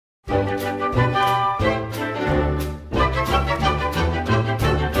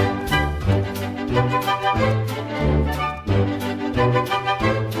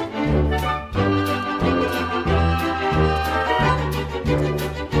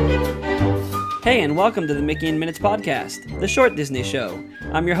Hey, and welcome to the Mickey in Minutes podcast, the short Disney show.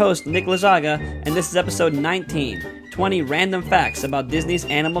 I'm your host, Nick Lazaga, and this is episode 19, 20 random facts about Disney's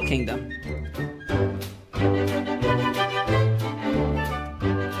Animal Kingdom.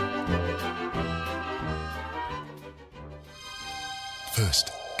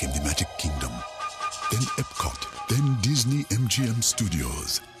 First came the Magic Kingdom, then Epcot, then Disney MGM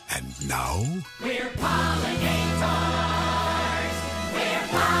Studios, and now... We're pollinators! We're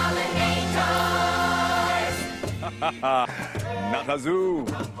pollinators! Nakazoo!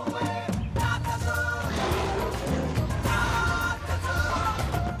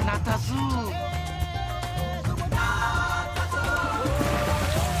 Natazoo!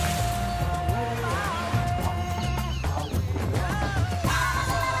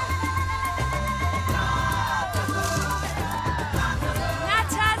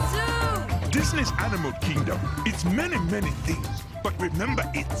 Disney's Animal Kingdom. It's many, many things, but remember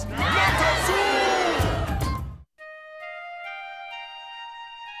it's Natazoo!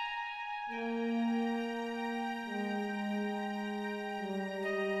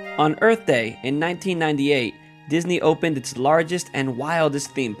 On Earth Day in 1998, Disney opened its largest and wildest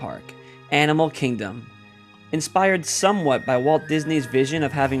theme park, Animal Kingdom. Inspired somewhat by Walt Disney's vision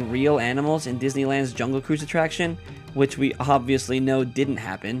of having real animals in Disneyland's Jungle Cruise attraction, which we obviously know didn't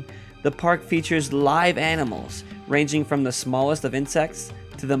happen, the park features live animals, ranging from the smallest of insects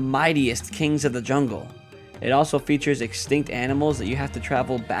to the mightiest kings of the jungle. It also features extinct animals that you have to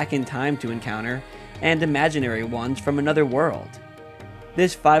travel back in time to encounter, and imaginary ones from another world.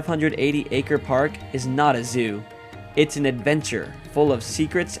 This 580-acre park is not a zoo. It's an adventure full of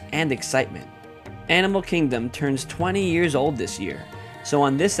secrets and excitement. Animal Kingdom turns 20 years old this year, so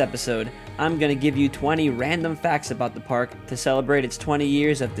on this episode, I'm going to give you 20 random facts about the park to celebrate its 20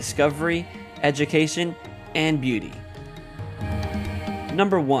 years of discovery, education, and beauty.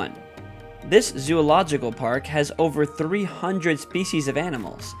 Number 1. This zoological park has over 300 species of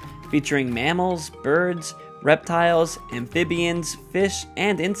animals, featuring mammals, birds, reptiles, amphibians, fish,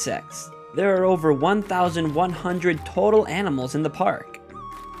 and insects. There are over 1,100 total animals in the park.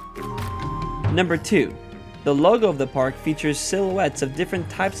 Number 2. The logo of the park features silhouettes of different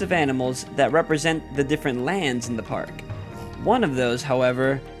types of animals that represent the different lands in the park. One of those,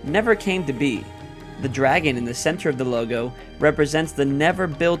 however, never came to be. The dragon in the center of the logo represents the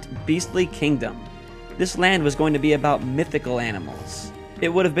never-built Beastly Kingdom. This land was going to be about mythical animals. It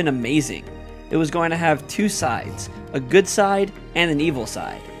would have been amazing. It was going to have two sides, a good side and an evil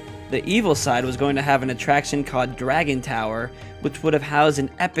side. The evil side was going to have an attraction called Dragon Tower, which would have housed an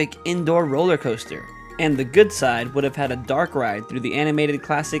epic indoor roller coaster. And the good side would have had a dark ride through the animated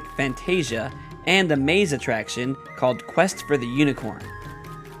classic Fantasia and a maze attraction called Quest for the Unicorn.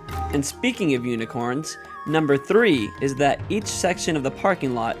 And speaking of unicorns, number 3 is that each section of the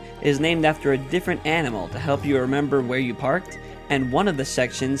parking lot is named after a different animal to help you remember where you parked, and one of the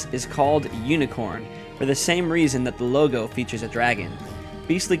sections is called Unicorn for the same reason that the logo features a dragon.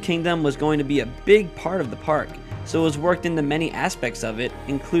 Beastly Kingdom was going to be a big part of the park, so it was worked into many aspects of it,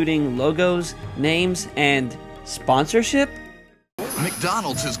 including logos, names, and sponsorship?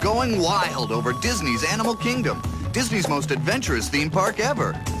 McDonald's is going wild over Disney's Animal Kingdom, Disney's most adventurous theme park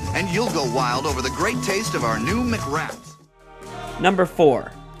ever. And you'll go wild over the great taste of our new McWraps. Number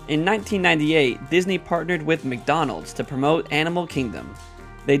 4. In 1998, Disney partnered with McDonald's to promote Animal Kingdom.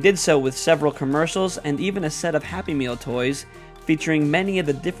 They did so with several commercials and even a set of Happy Meal toys featuring many of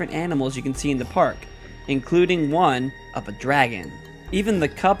the different animals you can see in the park, including one of a dragon. Even the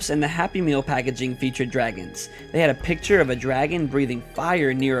cups and the Happy Meal packaging featured dragons. They had a picture of a dragon breathing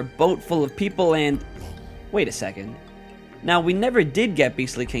fire near a boat full of people and... Wait a second. Now, we never did get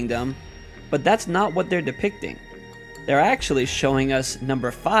Beastly Kingdom, but that's not what they're depicting. They're actually showing us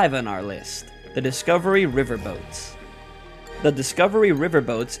number 5 on our list, the Discovery Riverboats. The Discovery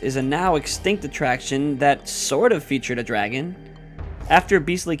Riverboats is a now extinct attraction that sort of featured a dragon. After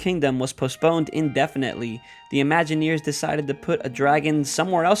Beastly Kingdom was postponed indefinitely, the Imagineers decided to put a dragon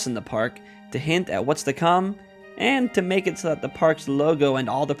somewhere else in the park to hint at what's to come, and to make it so that the park's logo and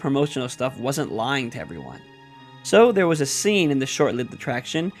all the promotional stuff wasn't lying to everyone. So there was a scene in the short-lived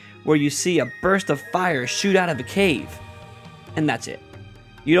attraction where you see a burst of fire shoot out of a cave. And that's it.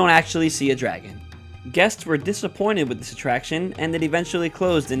 You don't actually see a dragon. Guests were disappointed with this attraction, and it eventually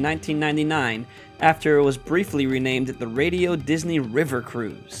closed in 1999 after it was briefly renamed the Radio Disney River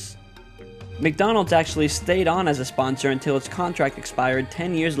Cruise. McDonald's actually stayed on as a sponsor until its contract expired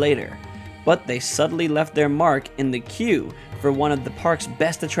 10 years later, but they subtly left their mark in the queue for one of the park's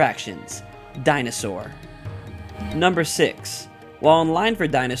best attractions, Dinosaur. Number 6. While in line for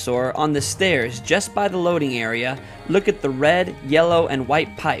Dinosaur, on the stairs just by the loading area, look at the red, yellow, and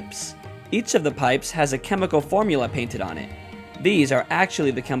white pipes. Each of the pipes has a chemical formula painted on it. These are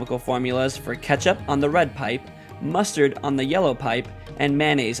actually the chemical formulas for ketchup on the red pipe, mustard on the yellow pipe, and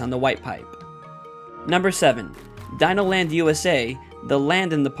mayonnaise on the white pipe. Number 7. Dinoland USA, the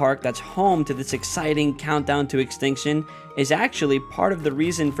land in the park that's home to this exciting countdown to extinction, is actually part of the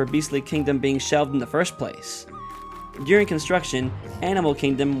reason for Beastly Kingdom being shelved in the first place. During construction, Animal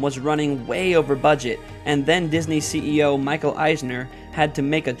Kingdom was running way over budget, and then Disney CEO Michael Eisner had to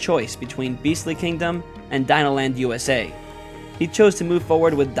make a choice between Beastly Kingdom and Dinoland USA. He chose to move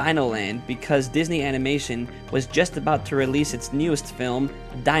forward with Dinoland because Disney Animation was just about to release its newest film,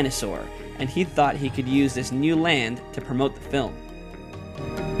 Dinosaur, and he thought he could use this new land to promote the film.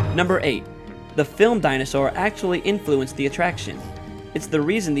 Number 8. The film Dinosaur actually influenced the attraction. It's the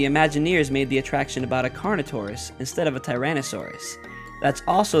reason the Imagineers made the attraction about a Carnotaurus instead of a Tyrannosaurus. That's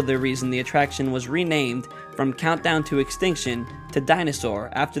also the reason the attraction was renamed from Countdown to Extinction to Dinosaur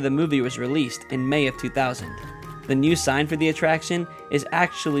after the movie was released in May of 2000. The new sign for the attraction is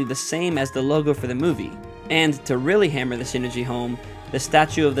actually the same as the logo for the movie. And to really hammer the synergy home, the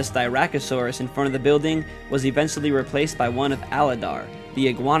statue of the Styracosaurus in front of the building was eventually replaced by one of Aladar,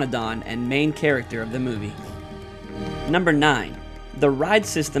 the iguanodon and main character of the movie. Number 9. The ride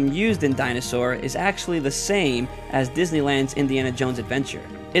system used in Dinosaur is actually the same as Disneyland's Indiana Jones Adventure.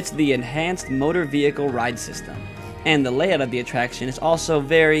 It's the Enhanced Motor Vehicle Ride System. And the layout of the attraction is also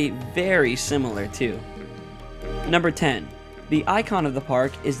very, very similar too. Number 10. The icon of the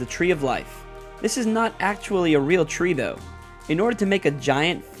park is the Tree of Life. This is not actually a real tree though. In order to make a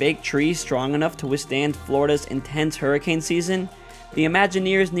giant fake tree strong enough to withstand Florida's intense hurricane season, the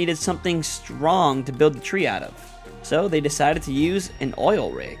Imagineers needed something strong to build the tree out of. So they decided to use an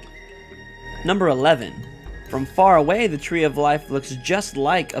oil rig. Number 11. From far away, the Tree of Life looks just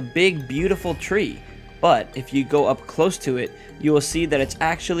like a big, beautiful tree, but if you go up close to it, you will see that it's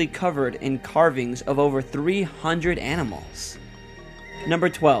actually covered in carvings of over 300 animals. Number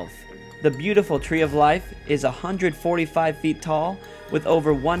 12. The beautiful Tree of Life is 145 feet tall with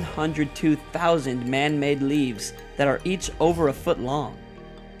over 102,000 man-made leaves that are each over a foot long.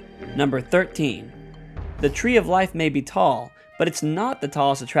 Number 13. The Tree of Life may be tall, but it's not the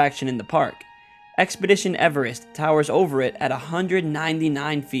tallest attraction in the park. Expedition Everest towers over it at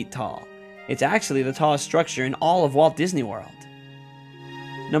 199 feet tall. It's actually the tallest structure in all of Walt Disney World.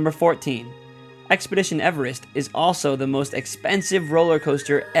 Number 14. Expedition Everest is also the most expensive roller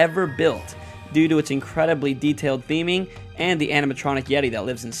coaster ever built due to its incredibly detailed theming and the animatronic Yeti that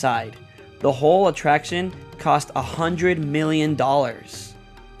lives inside. The whole attraction cost $100 million.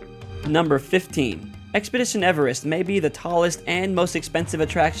 Number 15. Expedition Everest may be the tallest and most expensive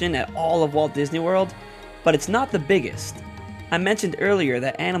attraction at all of Walt Disney World, but it's not the biggest. I mentioned earlier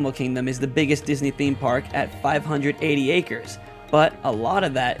that Animal Kingdom is the biggest Disney theme park at 580 acres, but a lot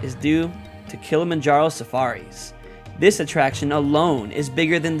of that is due to Kilimanjaro Safaris. This attraction alone is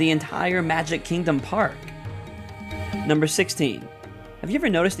bigger than the entire Magic Kingdom park. Number 16. Have you ever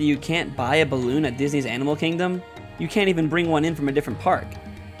noticed that you can't buy a balloon at Disney's Animal Kingdom? You can't even bring one in from a different park.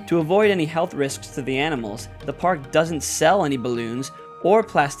 To avoid any health risks to the animals, the park doesn't sell any balloons, or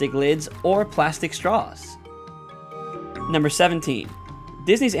plastic lids, or plastic straws. Number 17.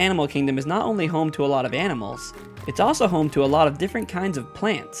 Disney's Animal Kingdom is not only home to a lot of animals, it's also home to a lot of different kinds of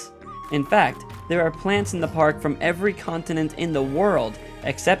plants. In fact, there are plants in the park from every continent in the world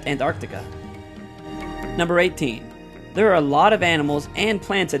except Antarctica. Number 18. There are a lot of animals and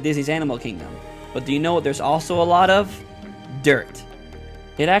plants at Disney's Animal Kingdom, but do you know what there's also a lot of? Dirt.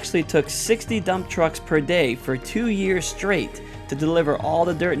 It actually took 60 dump trucks per day for 2 years straight to deliver all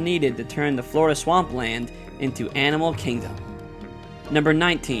the dirt needed to turn the Florida swampland into Animal Kingdom. Number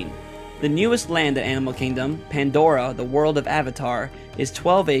 19. The newest land at Animal Kingdom, Pandora, the world of Avatar, is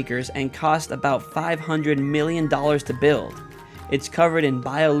 12 acres and cost about $500 million to build. It's covered in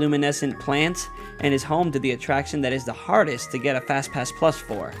bioluminescent plants and is home to the attraction that is the hardest to get a FastPass Plus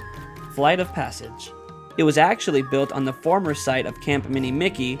for, Flight of Passage. It was actually built on the former site of Camp Mini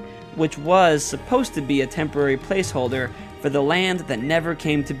Mickey, which was supposed to be a temporary placeholder for the land that never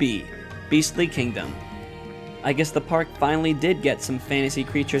came to be, Beastly Kingdom. I guess the park finally did get some fantasy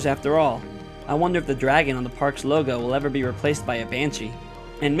creatures after all. I wonder if the dragon on the park's logo will ever be replaced by a banshee.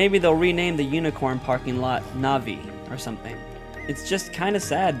 And maybe they'll rename the unicorn parking lot Navi or something. It's just kinda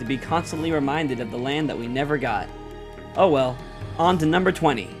sad to be constantly reminded of the land that we never got. Oh well, on to number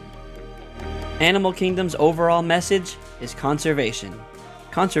 20. Animal Kingdom's overall message is conservation.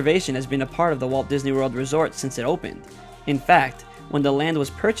 Conservation has been a part of the Walt Disney World Resort since it opened. In fact, when the land was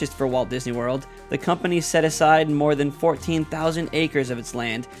purchased for Walt Disney World, the company set aside more than 14,000 acres of its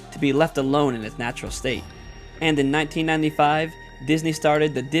land to be left alone in its natural state. And in 1995, Disney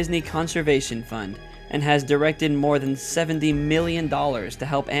started the Disney Conservation Fund and has directed more than $70 million to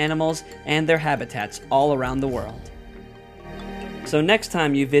help animals and their habitats all around the world. So next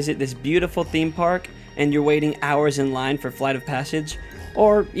time you visit this beautiful theme park and you're waiting hours in line for Flight of Passage,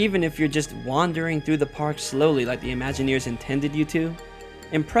 or even if you're just wandering through the park slowly like the Imagineers intended you to,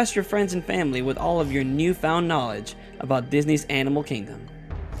 impress your friends and family with all of your newfound knowledge about Disney's Animal Kingdom.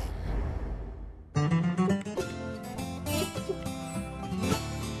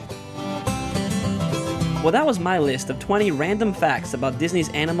 Well, that was my list of 20 random facts about Disney's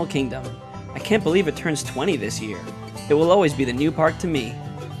Animal Kingdom. I can't believe it turns 20 this year. It will always be the new park to me.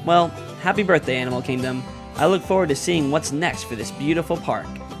 Well, happy birthday, Animal Kingdom. I look forward to seeing what's next for this beautiful park.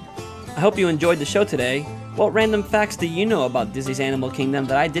 I hope you enjoyed the show today. What random facts do you know about Disney's Animal Kingdom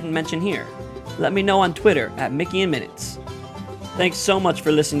that I didn't mention here? Let me know on Twitter at Mickey in Minutes. Thanks so much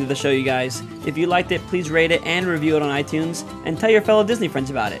for listening to the show, you guys. If you liked it, please rate it and review it on iTunes, and tell your fellow Disney friends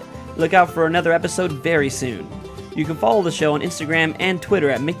about it. Look out for another episode very soon. You can follow the show on Instagram and Twitter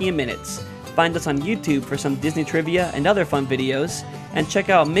at Mickey in Minutes. Find us on YouTube for some Disney trivia and other fun videos, and check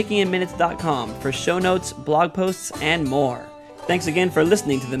out MickeyInMinutes.com for show notes, blog posts, and more. Thanks again for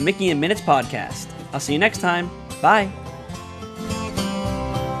listening to the Mickey in Minutes podcast. I'll see you next time. Bye.